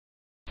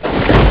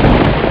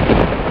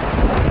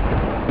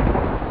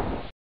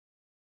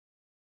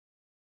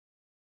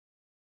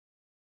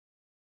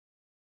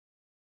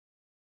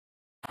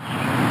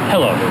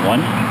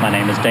everyone, my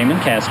name is Damon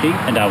Caskey,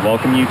 and I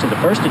welcome you to the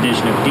first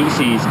edition of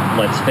DC's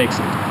Let's Fix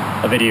It,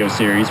 a video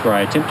series where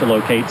I attempt to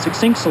locate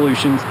succinct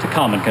solutions to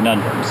common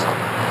conundrums.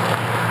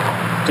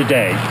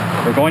 Today,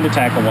 we're going to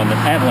tackle one that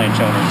Avalanche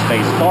owners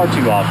face far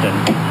too often,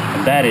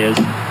 and that is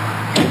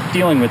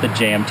dealing with a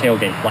jammed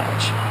tailgate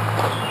latch.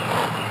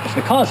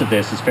 The cause of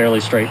this is fairly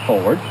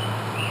straightforward.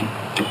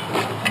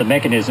 The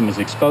mechanism is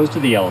exposed to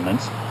the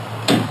elements,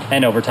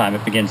 and over time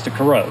it begins to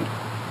corrode.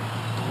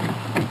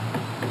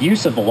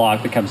 Use of the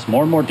lock becomes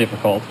more and more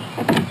difficult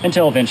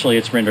until eventually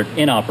it's rendered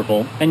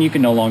inoperable and you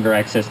can no longer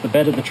access the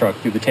bed of the truck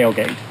through the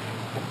tailgate.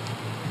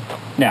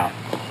 Now,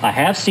 I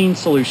have seen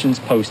solutions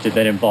posted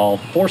that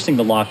involve forcing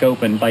the lock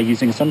open by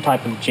using some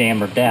type of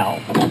jam or dowel,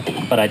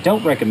 but I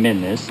don't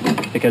recommend this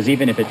because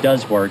even if it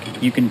does work,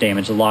 you can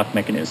damage the lock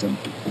mechanism.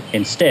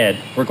 Instead,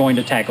 we're going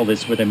to tackle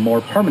this with a more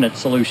permanent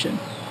solution.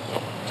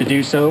 To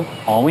do so,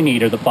 all we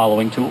need are the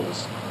following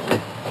tools: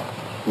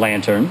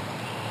 lantern,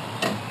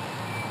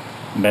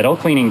 metal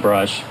cleaning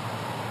brush,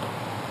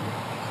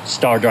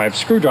 star drive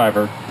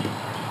screwdriver,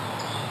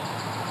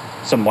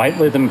 some white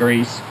lithium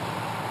grease,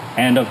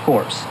 and of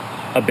course,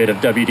 a bit of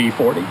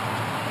WD-40.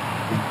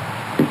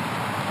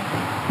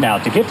 Now,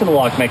 to get to the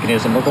lock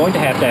mechanism, we're going to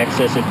have to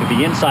access it through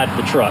the inside of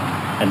the truck,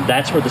 and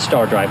that's where the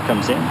star drive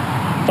comes in.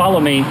 Follow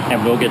me,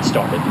 and we'll get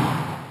started.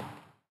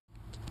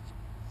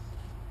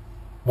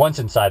 Once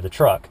inside the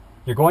truck,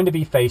 you're going to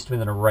be faced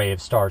with an array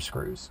of star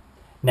screws.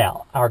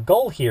 Now, our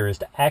goal here is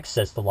to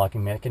access the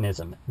locking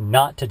mechanism,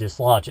 not to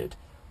dislodge it.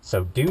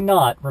 So do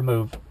not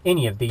remove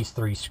any of these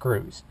 3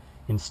 screws.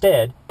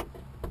 Instead,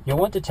 you'll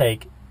want to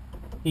take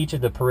each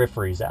of the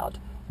peripheries out.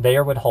 They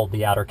are what hold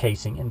the outer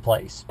casing in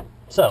place.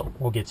 So,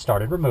 we'll get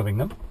started removing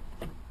them.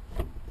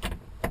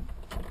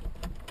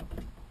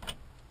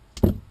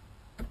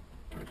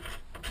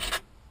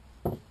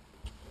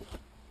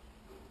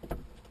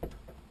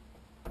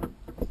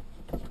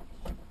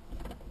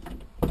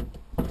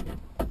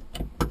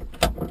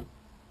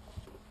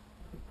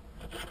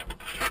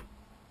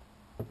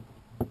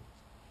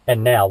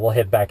 And now we'll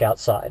head back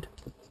outside.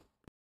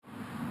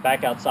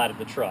 Back outside of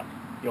the truck,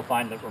 you'll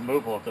find that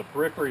removal of the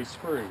periphery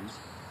screws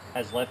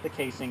has left the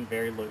casing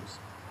very loose.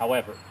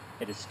 However,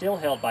 it is still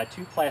held by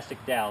 2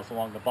 plastic dowels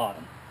along the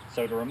bottom,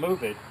 so to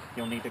remove it,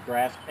 you'll need to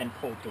grasp and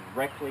pull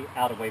directly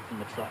out away from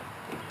the truck.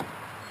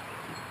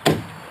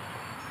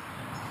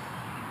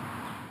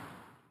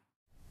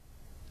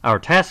 Our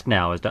task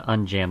now is to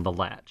unjam the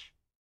latch.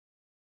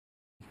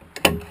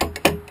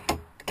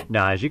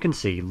 Now, as you can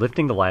see,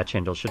 lifting the latch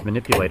handle should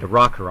manipulate a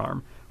rocker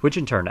arm, which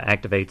in turn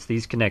activates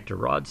these connector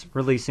rods,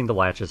 releasing the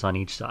latches on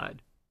each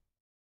side.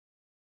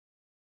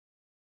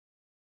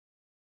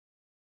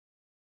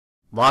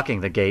 Locking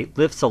the gate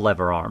lifts a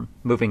lever arm,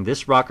 moving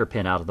this rocker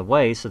pin out of the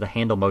way so the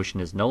handle motion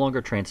is no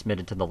longer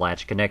transmitted to the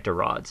latch connector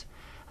rods.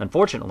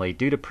 Unfortunately,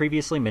 due to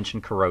previously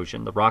mentioned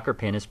corrosion, the rocker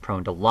pin is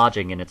prone to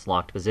lodging in its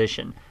locked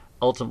position,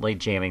 ultimately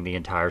jamming the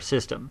entire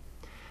system.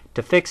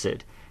 To fix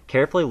it,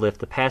 carefully lift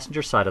the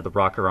passenger side of the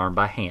rocker arm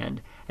by hand,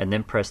 and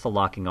then press the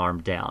locking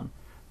arm down.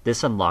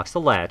 This unlocks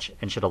the latch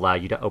and should allow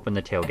you to open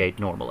the tailgate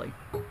normally.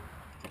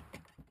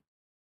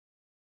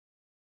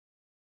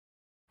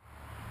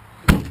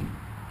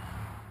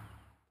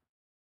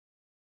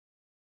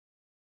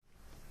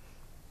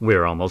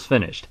 We're almost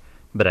finished,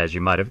 but as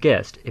you might have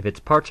guessed, if its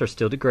parts are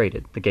still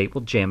degraded, the gate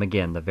will jam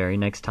again the very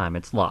next time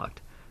it's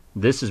locked.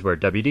 This is where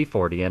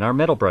WD-40 and our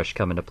metal brush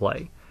come into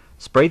play.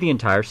 Spray the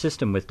entire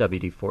system with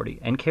WD-40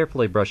 and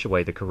carefully brush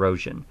away the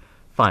corrosion.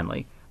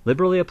 Finally,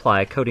 liberally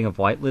apply a coating of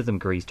white lithium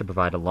grease to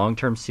provide a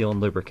long-term seal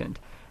and lubricant,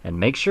 and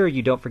make sure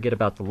you don't forget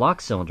about the lock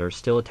cylinder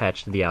still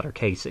attached to the outer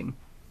casing.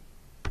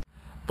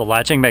 The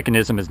latching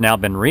mechanism has now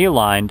been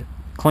realigned,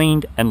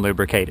 cleaned, and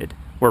lubricated.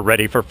 We're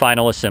ready for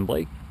final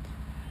assembly.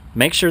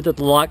 Make sure that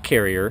the lock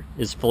carrier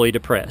is fully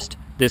depressed.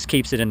 This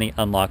keeps it in the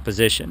unlocked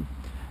position.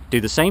 Do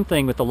the same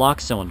thing with the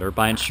lock cylinder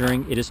by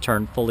ensuring it is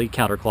turned fully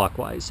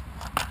counterclockwise.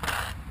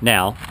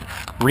 Now,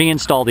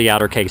 reinstall the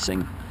outer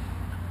casing.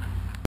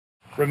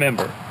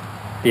 Remember,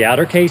 the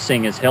outer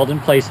casing is held in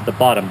place at the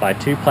bottom by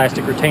 2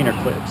 plastic retainer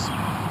clips.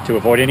 To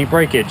avoid any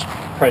breakage,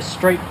 press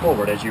straight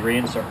forward as you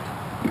reinsert.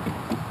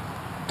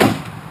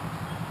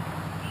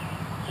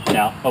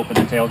 Now, open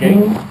the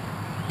tailgate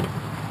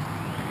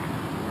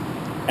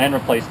and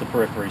replace the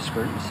periphery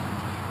screws.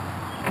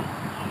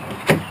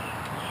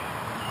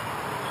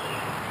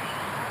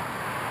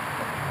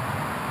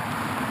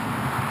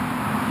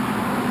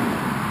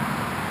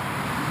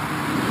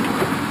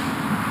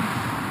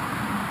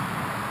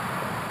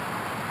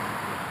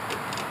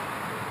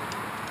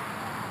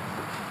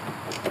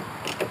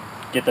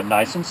 Get them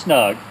nice and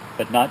snug,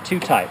 but not too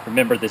tight.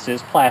 Remember, this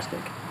is plastic.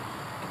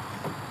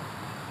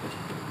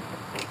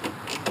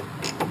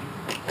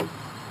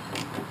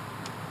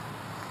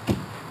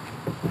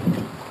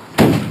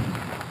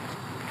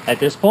 At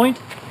this point,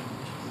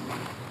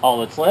 all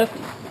that's left,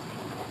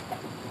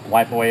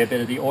 wipe away a bit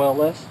of the oil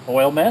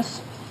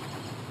mess,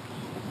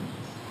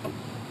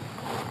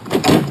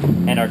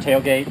 and our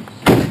tailgate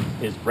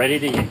is ready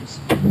to use.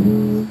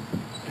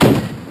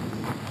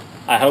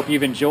 I hope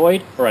you've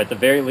enjoyed, or at the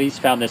very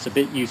least found this a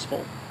bit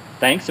useful.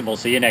 Thanks, and we'll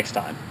see you next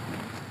time.